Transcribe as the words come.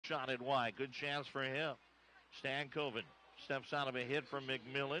shot it wide. Good chance for him. Stankoven steps out of a hit from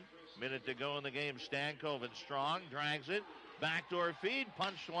McMillan. Minute to go in the game. Stankoven strong, drags it. Backdoor feed,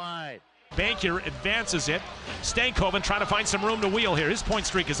 punched wide. Bankier advances it. Stankoven trying to find some room to wheel here. His point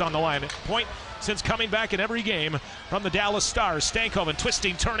streak is on the line. Point since coming back in every game from the Dallas Stars. Stankoven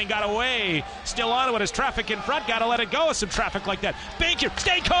twisting, turning, got away. Still on it with his traffic in front. Got to let it go with some traffic like that. Bankier,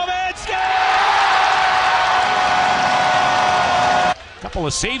 Stankoven, couple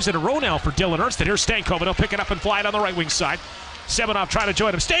of saves in a row now for Dylan Ernst. And here's Stankoven. He'll pick it up and fly it on the right wing side. Semenov trying to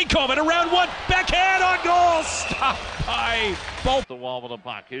join him. Stankoven around one. Backhand on goal. Stopped by both. The wall with the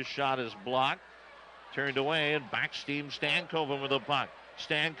puck. His shot is blocked. Turned away and back steam Stankoven with the puck.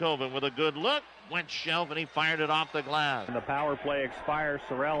 Stankoven with a good look. Went shelf and he fired it off the glass. And the power play expires.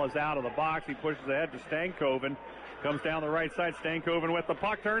 Sorel is out of the box. He pushes ahead to Stankoven. Comes down the right side. Stankoven with the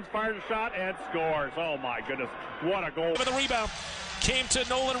puck. Turns, fires a shot, and scores. Oh my goodness. What a goal. For the rebound. Came to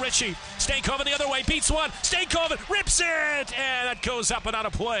Nolan Ritchie. Stankoven the other way, beats one. Stankoven rips it, and that goes up and out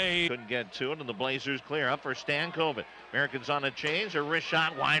of play. Couldn't get to it, and the Blazers clear up for Stankoven. Americans on a change, a wrist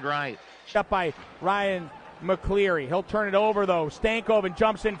shot wide right. Up by Ryan McCleary. He'll turn it over, though. Stankoven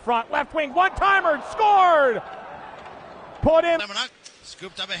jumps in front. Left wing, one-timer, scored! Put in.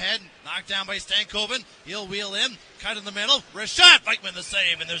 Scooped up ahead, knocked down by Stankoven. He'll wheel in, cut in the middle. Wrist shot, Vikman the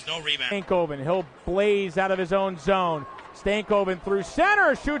save, and there's no rebound. Stankoven, he'll blaze out of his own zone. Stankoven through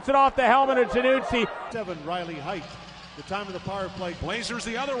center, shoots it off the helmet of Januzzi. 7, Riley Height. The time of the power play. Blazers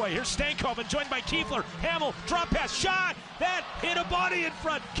the other way. Here's Stankoven joined by Kiefler. Hamill, drop pass, shot. That hit a body in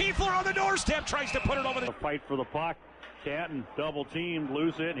front. Kiefler on the doorstep, tries to put it over the... A fight for the puck. Canton double teamed,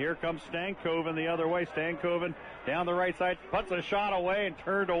 lose it. Here comes Stankoven the other way. Stankoven down the right side, puts a shot away and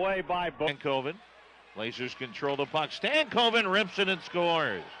turned away by Stankoven. Blazers control the puck. Stankoven rips it and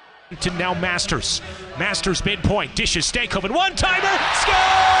scores. To now Masters. Masters midpoint, dishes Stankoven, one-timer, score!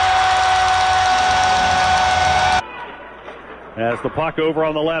 As the puck over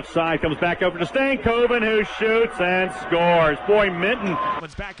on the left side comes back over to Stankoven, who shoots and scores. Boy, Minton.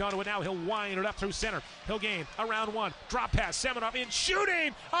 One's back onto it now. He'll wind it up through center. He'll gain around one. Drop pass. Semenov in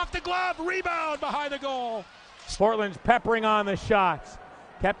shooting off the glove. Rebound behind the goal. Portland's peppering on the shots.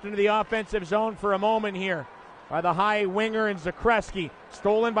 Kept into the offensive zone for a moment here by the high winger and Zakreski.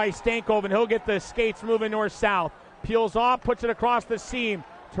 Stolen by Stankoven. He'll get the skates moving north-south. Peels off, puts it across the seam.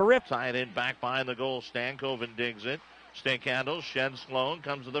 Terrific. Side in, back behind the goal. Stankoven digs it. Stick handle, sheds Sloan,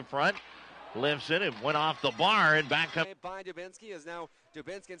 comes to the front, lifts it, and went off the bar and back up. By Dubinsky is now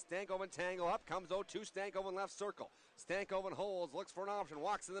Dubinsky and Stankoven tangle up, comes 0-2, Stankoven left circle. Stankoven holds, looks for an option,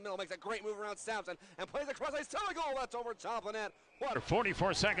 walks in the middle, makes a great move around Samson, and plays across ice, still a goal, that's over top of the net. What?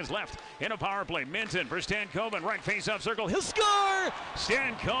 44 seconds left in a power play. Minton for Stankoven, right face-up circle, he'll score!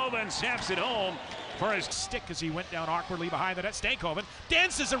 Stankoven snaps it home for his stick as he went down awkwardly behind the net. Stankoven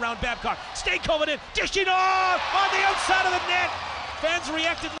dances around Babcock. Stankoven in, dishing off on the outside of the net. Fans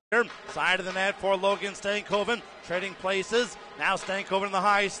reacted. Side of the net for Logan Stankoven, trading places. Now Stankoven in the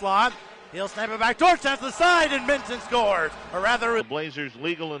high slot. He'll snap it back towards the side, and Minton scores. Or rather, the Blazers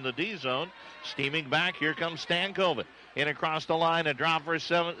legal in the D zone. Steaming back, here comes Stankoven. In across the line, a drop for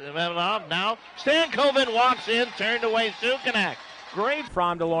Semenov. Now Stankoven walks in, turned away Sukanak. Great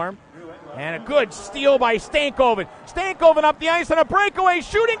from Delorme. And a good steal by Stankoven. Stankoven up the ice on a breakaway,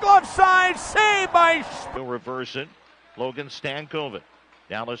 shooting glove side, saved by... He'll reverse it. Logan Stankoven.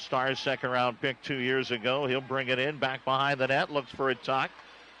 Dallas Stars second round pick 2 years ago. He'll bring it in, back behind the net, looks for a tuck.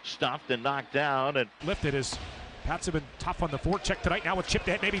 Stuffed and knocked down. And lifted as Pats have been tough on the forecheck tonight. Now with chipped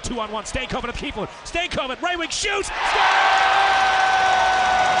ahead, maybe 2-on-1. Stankoven up Kiefler. Stankoven, right wing shoots.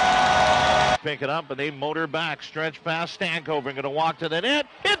 Pick it up and they motor back. Stretch past Stankoven. Going to walk to the net.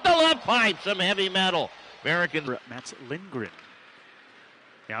 Hit the left pipe. Some heavy metal. American. Mats Lindgren.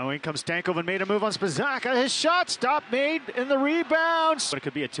 Now in comes Stankoven, made a move on Spazaka. His shot stop made in the rebound. But it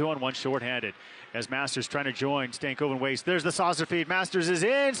could be a 2-on-1 shorthanded as Masters trying to join. Stankoven waits. There's the saucer feed. Masters is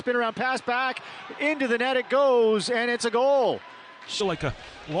in. Spin around, pass back. Into the net it goes, and it's a goal. Still like a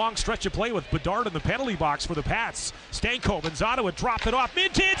long stretch of play with Bedard in the penalty box for the Pats. Stankoven's onto it, dropped it off.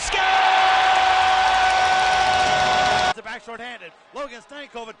 Minton scores! The back short-handed. Logan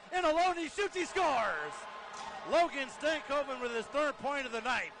Stankoven in alone. He shoots. He scores. Logan Stankoven with his third point of the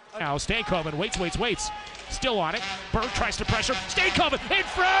night. Now Stankoven waits. Still on it. Berg tries to pressure. Stankoven in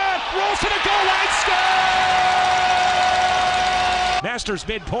front. Rolls to the goal line. Score! Masters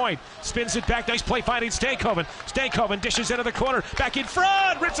midpoint. Spins it back. Nice play finding Stankoven. Stankoven dishes into the corner. Back in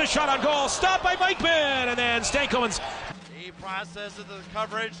front. Rips a shot on goal. Stopped by Vikman. And then Stankoven's. He processes the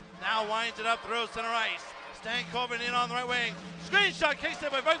coverage. Now winds it up through center ice. Stankoven in on the right wing. Screen shot, kicked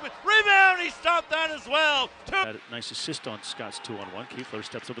by Vikman. Rebound, he stopped that as well. Had a nice assist on Scott's 2-on-1. Kiefler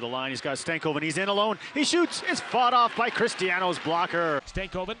steps over the line. He's got Stankoven. He's in alone. He shoots. It's fought off by Cristiano's blocker.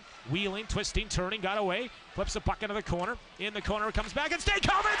 Stankoven wheeling, twisting, turning, got away. Flips the puck into the corner. In the corner, comes back, and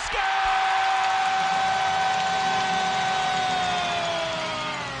Stankoven scores!